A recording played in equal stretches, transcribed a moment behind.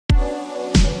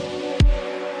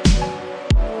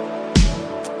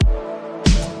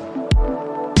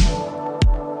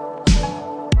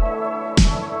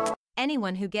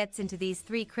Anyone who gets into these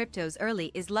three cryptos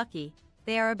early is lucky.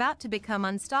 They are about to become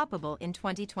unstoppable in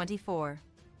 2024.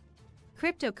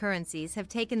 Cryptocurrencies have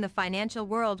taken the financial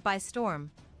world by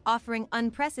storm, offering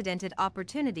unprecedented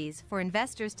opportunities for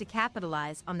investors to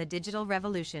capitalize on the digital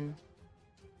revolution.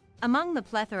 Among the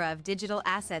plethora of digital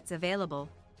assets available,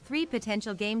 three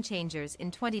potential game changers in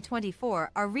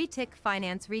 2024 are Retik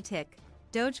Finance Retik,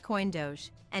 Dogecoin Doge,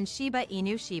 and Shiba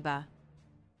Inu Shiba.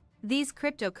 These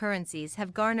cryptocurrencies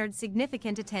have garnered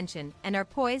significant attention and are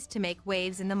poised to make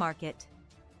waves in the market.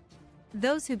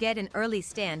 Those who get in early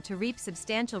stand to reap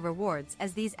substantial rewards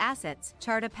as these assets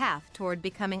chart a path toward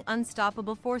becoming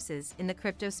unstoppable forces in the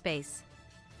crypto space.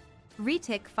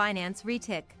 Retik Finance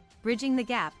Retik, bridging the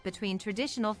gap between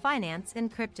traditional finance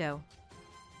and crypto.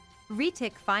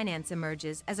 Retik Finance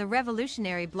emerges as a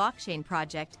revolutionary blockchain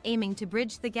project aiming to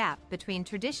bridge the gap between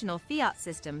traditional fiat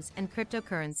systems and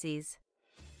cryptocurrencies.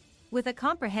 With a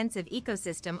comprehensive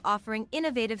ecosystem offering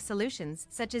innovative solutions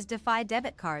such as DeFi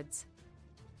debit cards,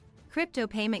 crypto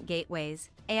payment gateways,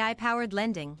 AI-powered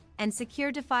lending, and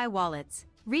secure DeFi wallets,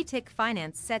 Retik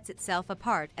Finance sets itself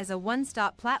apart as a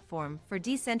one-stop platform for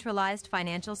decentralized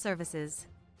financial services.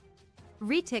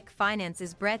 Retik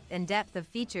Finance's breadth and depth of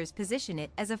features position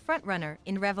it as a frontrunner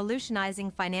in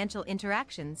revolutionizing financial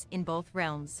interactions in both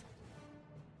realms.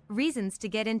 Reasons to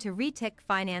get into Retik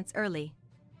Finance early.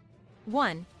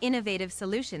 1. Innovative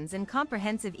solutions and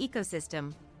comprehensive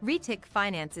ecosystem. Retik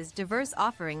Finance's diverse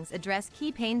offerings address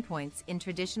key pain points in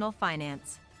traditional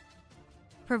finance,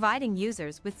 providing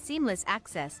users with seamless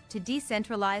access to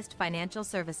decentralized financial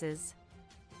services.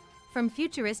 From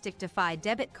futuristic DeFi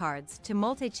debit cards to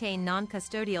multi-chain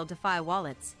non-custodial DeFi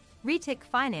wallets, Retik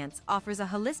Finance offers a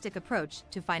holistic approach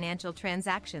to financial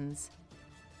transactions.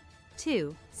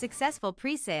 2. Successful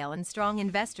pre-sale and strong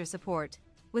investor support.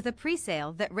 With a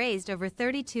pre-sale that raised over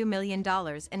 $32 million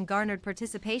and garnered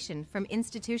participation from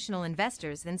institutional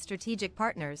investors and strategic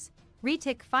partners,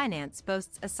 Retik Finance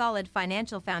boasts a solid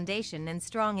financial foundation and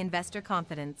strong investor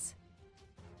confidence.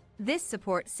 This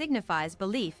support signifies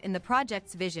belief in the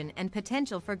project's vision and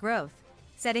potential for growth,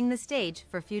 setting the stage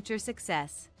for future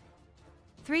success.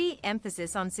 3.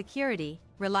 Emphasis on security,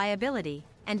 reliability,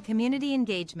 and community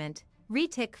engagement.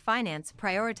 Retik Finance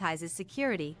prioritizes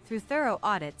security through thorough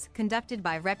audits conducted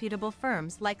by reputable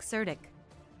firms like Certic,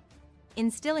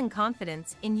 instilling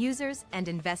confidence in users and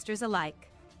investors alike.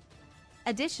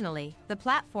 Additionally, the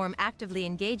platform actively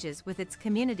engages with its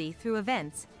community through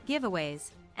events,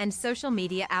 giveaways, and social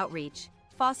media outreach,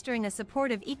 fostering a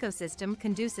supportive ecosystem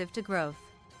conducive to growth.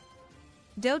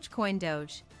 Dogecoin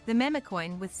Doge, the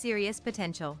memecoin with serious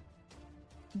potential.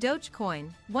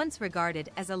 Dogecoin, once regarded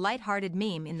as a light-hearted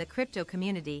meme in the crypto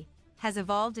community, has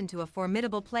evolved into a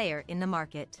formidable player in the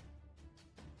market.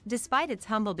 Despite its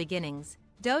humble beginnings,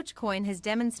 Dogecoin has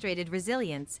demonstrated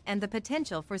resilience and the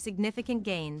potential for significant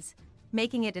gains,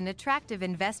 making it an attractive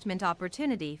investment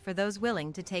opportunity for those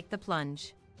willing to take the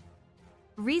plunge.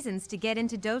 Reasons to get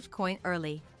into Dogecoin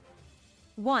early.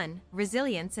 1.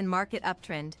 Resilience and market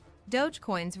uptrend.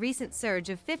 Dogecoin's recent surge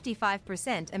of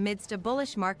 55% amidst a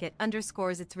bullish market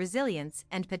underscores its resilience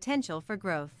and potential for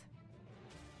growth.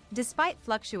 Despite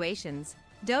fluctuations,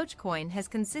 Dogecoin has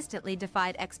consistently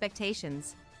defied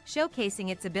expectations,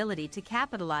 showcasing its ability to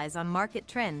capitalize on market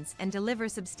trends and deliver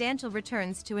substantial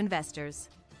returns to investors.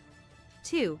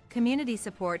 2. Community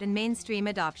support and mainstream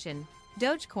adoption.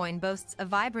 Dogecoin boasts a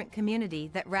vibrant community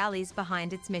that rallies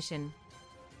behind its mission,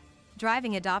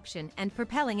 driving adoption and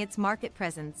propelling its market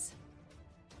presence.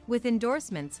 With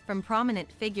endorsements from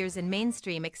prominent figures and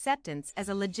mainstream acceptance as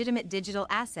a legitimate digital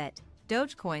asset,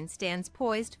 Dogecoin stands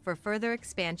poised for further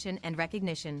expansion and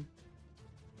recognition.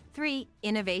 3.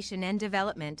 Innovation and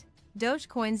development.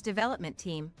 Dogecoin's development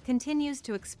team continues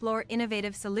to explore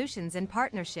innovative solutions and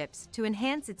partnerships to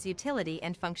enhance its utility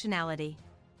and functionality.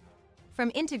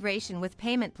 From integration with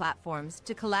payment platforms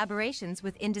to collaborations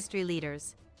with industry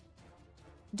leaders,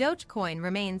 Dogecoin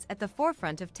remains at the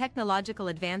forefront of technological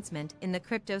advancement in the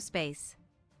crypto space.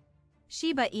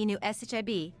 Shiba Inu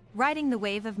SHIB, riding the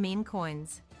wave of meme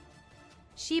coins.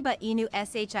 Shiba Inu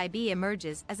SHIB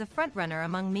emerges as a frontrunner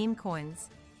among meme coins,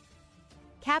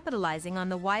 capitalizing on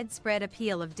the widespread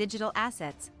appeal of digital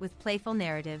assets with playful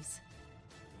narratives.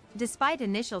 Despite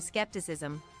initial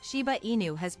skepticism, Shiba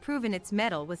Inu has proven its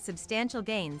mettle with substantial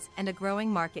gains and a growing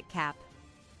market cap,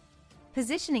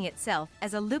 positioning itself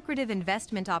as a lucrative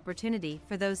investment opportunity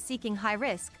for those seeking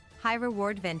high-risk,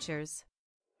 high-reward ventures.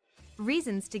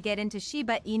 Reasons to get into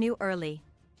Shiba Inu early.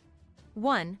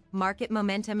 1. Market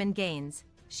momentum and gains.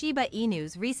 Shiba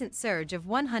Inu's recent surge of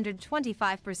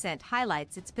 125%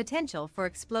 highlights its potential for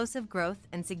explosive growth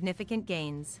and significant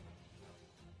gains.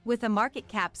 With a market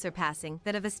cap surpassing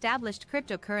that of established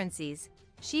cryptocurrencies,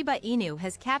 Shiba Inu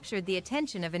has captured the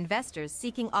attention of investors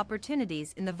seeking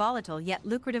opportunities in the volatile yet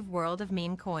lucrative world of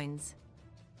meme coins.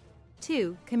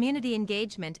 2. Community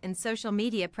engagement and social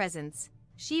media presence.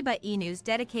 Shiba Inu's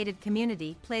dedicated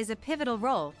community plays a pivotal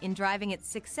role in driving its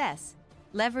success,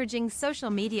 leveraging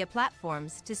social media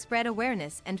platforms to spread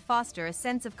awareness and foster a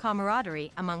sense of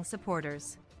camaraderie among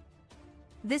supporters.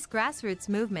 This grassroots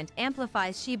movement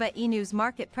amplifies Shiba Inu's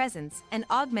market presence and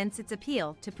augments its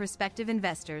appeal to prospective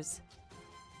investors.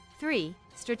 3.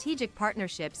 Strategic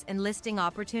partnerships and listing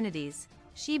opportunities.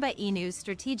 Shiba Inu's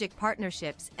strategic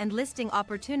partnerships and listing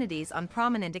opportunities on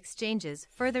prominent exchanges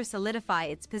further solidify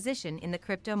its position in the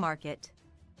crypto market.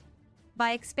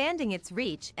 By expanding its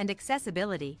reach and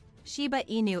accessibility, Shiba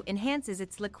Inu enhances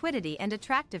its liquidity and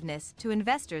attractiveness to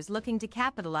investors looking to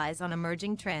capitalize on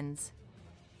emerging trends.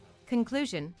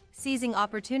 Conclusion: seizing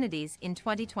opportunities in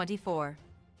 2024.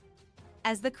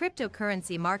 As the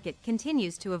cryptocurrency market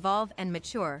continues to evolve and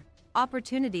mature,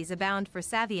 opportunities abound for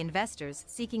savvy investors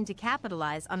seeking to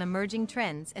capitalize on emerging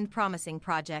trends and promising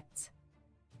projects.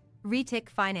 Retik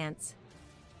Finance,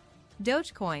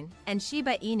 Dogecoin, and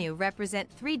Shiba Inu represent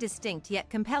three distinct yet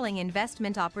compelling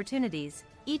investment opportunities,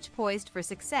 each poised for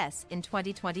success in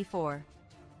 2024.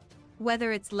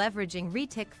 Whether it's leveraging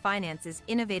Retik Finance's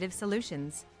innovative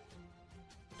solutions,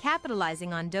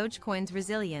 capitalizing on Dogecoin's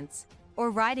resilience,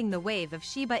 or riding the wave of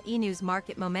Shiba Inu's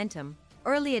market momentum,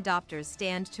 early adopters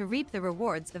stand to reap the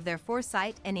rewards of their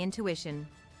foresight and intuition.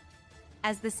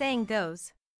 As the saying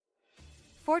goes,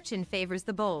 fortune favors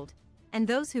the bold, and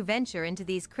those who venture into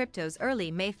these cryptos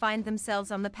early may find themselves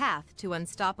on the path to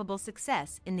unstoppable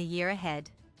success in the year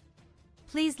ahead.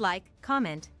 Please like,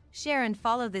 comment, share and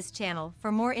follow this channel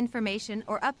for more information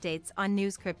or updates on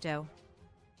news crypto.